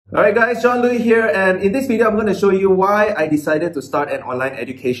Alright guys, Looi here, and in this video I'm going to show you why I decided to start an online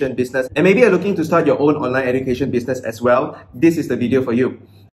education business. And maybe you're looking to start your own online education business as well. This is the video for you.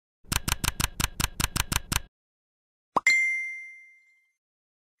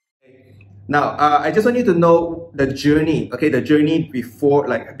 Now, I just want you to know the journey, okay? The journey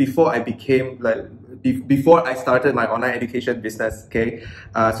before I started my online education business, okay?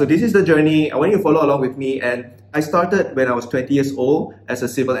 So this is the journey. I want you to follow along with me, and I started when I was 20 years old as a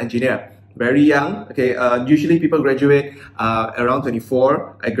civil engineer. Very young, okay? Usually people graduate around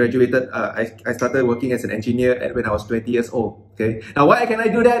 24. I graduated, I started working as an engineer when I was 20 years old, okay? Now, why can I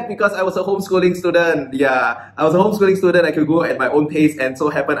do that? Because I was a homeschooling student. Yeah, I was a homeschooling student. I could go at my own pace, and so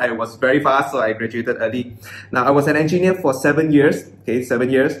happened I was very fast, so I graduated early. Now, I was an engineer for 7 years, okay, 7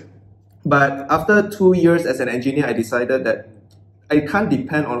 years. But after 2 years as an engineer, I decided that I can't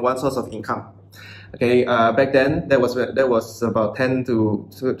depend on one source of income. Okay, back then, that was about 10 to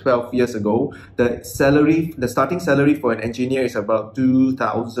 12 years ago. The starting salary for an engineer is about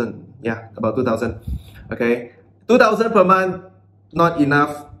 2,000. Yeah, about 2,000. Okay, 2,000 per month, not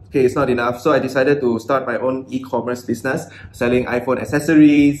enough. Okay, it's not enough. So I decided to start my own e-commerce business, selling iPhone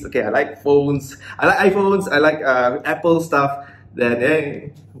accessories. Okay, I like phones. I like iPhones. I like Apple stuff.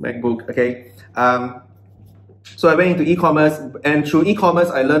 Then MacBook. Okay. So I went into e-commerce, and through e-commerce,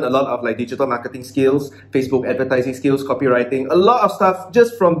 I learned a lot of digital marketing skills, Facebook advertising skills, copywriting, a lot of stuff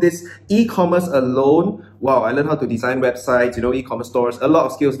just from this e-commerce alone. Wow, I learned how to design websites, e-commerce stores, a lot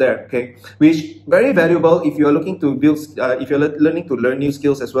of skills there, okay? Which very valuable if you're looking to build, if you're learning to learn new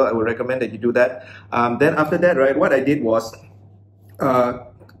skills as well. I would recommend that you do that. Then after that, right, what I did was 2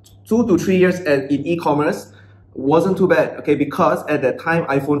 to 3 years in e-commerce. Wasn't too bad, okay, because at that time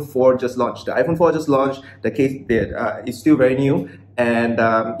iPhone 4 just launched. The iPhone 4 just launched, the case is still very new, and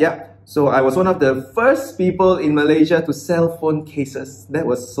yeah, so I was one of the first people in Malaysia to sell phone cases. That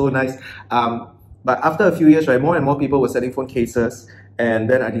was so nice. But after a few years, right, more and more people were selling phone cases, and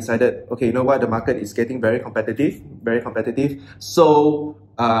then I decided, okay, you know what, the market is getting very competitive. So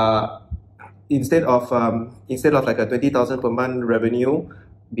instead of like a 20,000 per month revenue,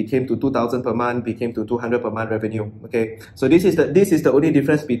 became to 2,000 per month, became to 200 per month revenue. Okay, so this is the only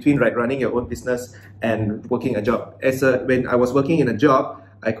difference between running your own business and working a job. When I was working in a job,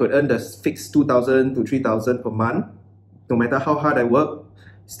 I could earn the fixed 2,000 to 3,000 per month. No matter how hard I work,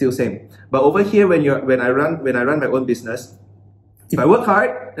 still same. But over here, when I run my own business, if I work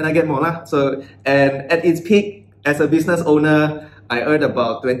hard, then I get more lah. So, and at its peak as a business owner, I earned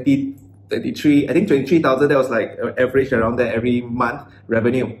about 23,000, that was like average around there every month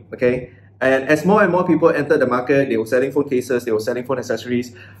revenue, okay? And as more and more people entered the market, they were selling phone cases, they were selling phone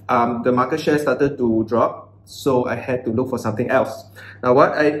accessories, the market share started to drop, so I had to look for something else. Now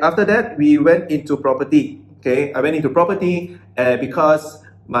after that, we went into property, okay? I went into property because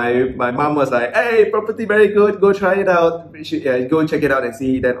my mom was like, hey, property very good, go try it out, go check it out and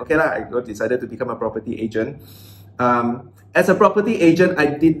see. Then okay lah, I decided to become a property agent. As a property agent,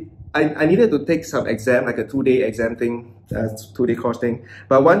 I needed to take some exam, like a 2-day exam thing, 2-day course thing.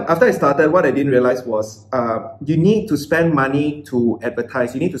 But after I started, what I didn't realize was you need to spend money to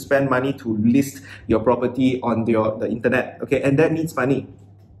advertise. You need to spend money to list your property on the internet, okay? And that needs money.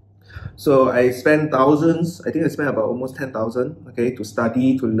 So I spent thousands. I think I spent about almost 10,000, okay, to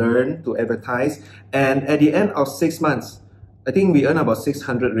study, to learn, to advertise. And at the end of 6 months, I think we earned about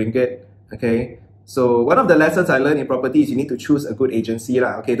 600 ringgit, okay? So one of the lessons I learned in property is you need to choose a good agency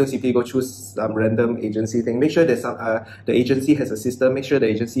lah. Okay, don't simply go choose some random agency thing. Make sure that the agency has a system. Make sure the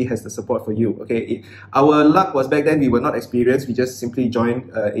agency has the support for you. Okay, our luck was back then we were not experienced. We just simply joined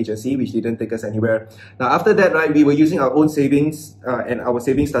an agency which didn't take us anywhere. Now after that, right, we were using our own savings, and our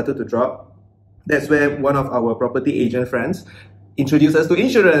savings started to drop. That's where one of our property agent friends introduced us to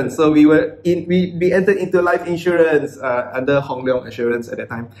insurance. So we entered into life insurance under Hong Leong Assurance at that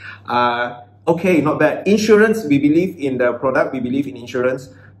time. Okay, not bad. Insurance, we believe in the product, we believe in insurance,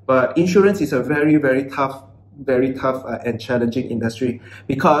 but insurance is a very, very tough and challenging industry,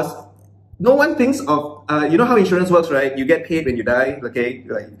 because no one thinks of, you know how insurance works, right? You get paid when you die, okay?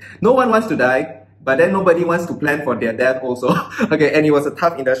 Like, no one wants to die, but then nobody wants to plan for their death also. Okay, and it was a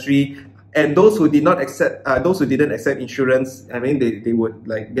tough industry. And those who didn't accept insurance, I mean, they would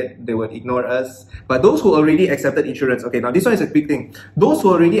ignore us. But those who already accepted insurance, okay, now this one is a big thing. Those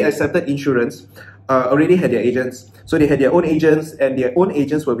who already accepted insurance already had their agents. So they had their own agents, and their own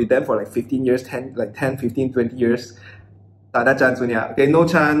agents were with them for like 15 years, 10, 15, 20 years. Tak ada chance punya. Okay, no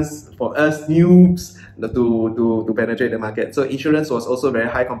chance for us noobs to penetrate the market. So insurance was also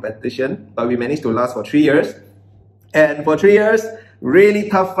very high competition, but we managed to last for 3 years. And for 3 years, really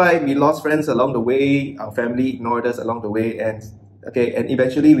tough fight. We lost friends along the way. Our family ignored us along the way, and Okay, and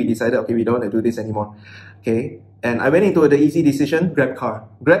eventually we decided, okay, we don't want to do this anymore. Okay, and I went into the easy decision, grabcar.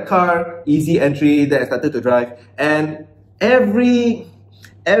 Grabcar, easy entry, then I started to drive. And every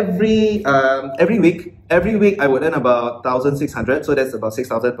week I would earn about 1,600, so that's about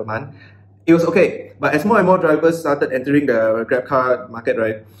 6,000 per month. It was okay, but as more and more drivers started entering the grabcar market,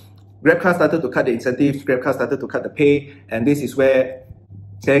 right? Grabcar started to cut the incentives, Grabcar started to cut the pay, and this is where,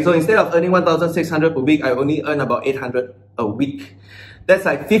 okay, so instead of earning 1,600 per week, I only earn about 800 a week. That's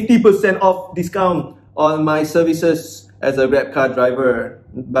like 50% off discount on my services as a Grabcar driver.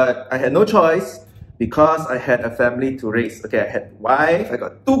 But I had no choice because I had a family to raise. Okay, I had a wife, I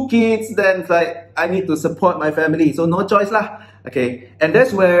got 2 kids, then it's like I need to support my family, so no choice lah. Okay, and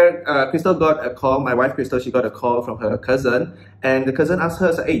that's where Crystal got a call. My wife Crystal, she got a call from her cousin, and the cousin asked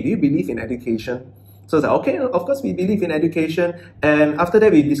her, hey, do you believe in education? So I was like, okay, of course we believe in education. And after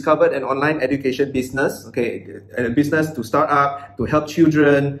that, we discovered an online education business, okay, a business to start up, to help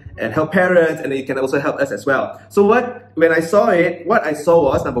children and help parents, and it can also help us as well. So when I saw it, what I saw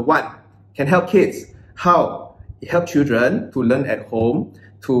was, number one, can help kids. How? It help children to learn at home,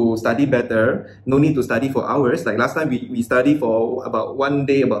 to study better, no need to study for hours. Like last time, we study for about one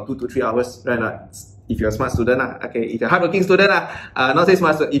day, about 2 to 3 hours, right? If you're a smart student, okay, if you're a hardworking student, not say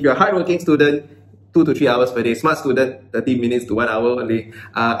smart, if you're a hardworking student, 2 to 3 hours per day. Smart student, 30 minutes to 1 hour only.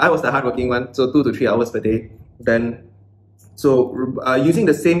 I was the hardworking one, so 2 to 3 hours per day. Then, using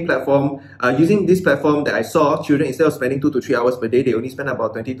the same platform, using this platform that I saw, children, instead of spending 2 to 3 hours per day, they only spend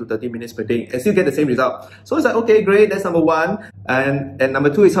about 20 to 30 minutes per day and still get the same result. So it's like, okay, great, that's number one. And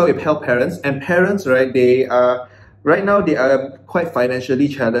number two is how it helps parents. And parents, right, they are, right now, they are quite financially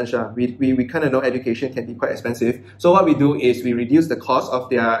challenged. We kind of know education can be quite expensive. So what we do is we reduce the cost of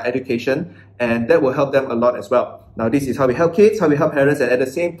their education, and that will help them a lot as well. Now, this is how we help kids, how we help parents, and at the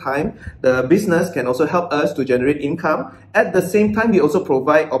same time, the business can also help us to generate income. At the same time, we also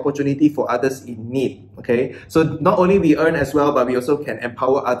provide opportunity for others in need. Okay, so not only we earn as well, but we also can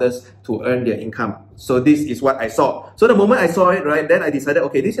empower others to earn their income. So this is what I saw. So the moment I saw it, right, then I decided,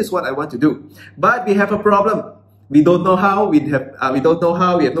 okay, this is what I want to do. But we have a problem. We don't know how, we have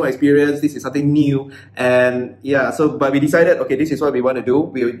no experience, this is something new, and yeah, but we decided, okay, this is what we want to do.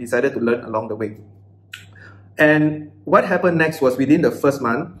 We decided to learn along the way. And what happened next was, within the first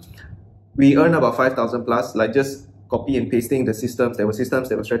month, we earned about 5,000 plus, like just copy and pasting the systems. There were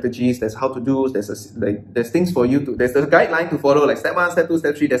strategies, there's how to do, there's things for you to, there's a guideline to follow, like step 1, step 2,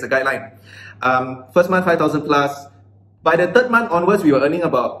 step 3, there's a guideline. First month, 5,000 plus. By the third month onwards, we were earning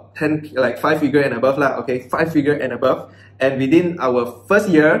about 5 figure and above lah. Okay, 5 figure and above. And within our first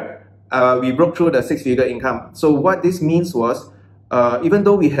year, we broke through the 6-figure income. So what this means was, even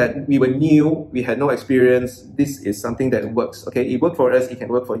though we were new, we had no experience, this is something that works. Okay, it worked for us, it can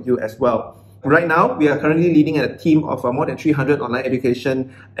work for you as well. Right now, we are currently leading a team of more than 300 online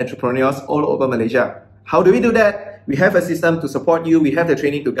education entrepreneurs all over Malaysia. How do we do that? We have a system to support you, we have the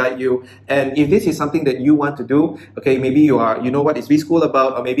training to guide you, and if this is something that you want to do, okay, maybe you know what is Vschool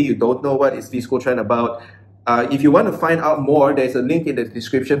about, or maybe you don't know what is Vschool Trend about. If you want to find out more, there's a link in the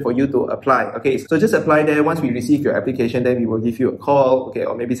description for you to apply. Okay, so just apply there. Once we receive your application, then we will give you a call, okay,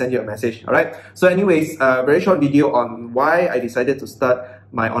 or maybe send you a message. All right. So anyways, very short video on why I decided to start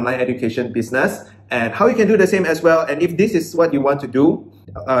my online education business and how you can do the same as well. And if this is what you want to do,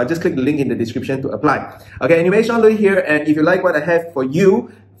 just click the link in the description to apply. Okay, anyway, Sean Looi here, and if you like what I have for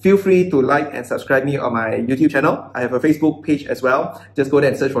you, feel free to like and subscribe me on my YouTube channel. I have a Facebook page as well. Just go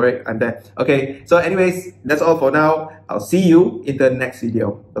there and search for it. I'm there. Okay, so anyways, that's all for now. I'll see you in the next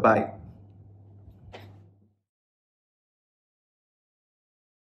video. Bye-bye.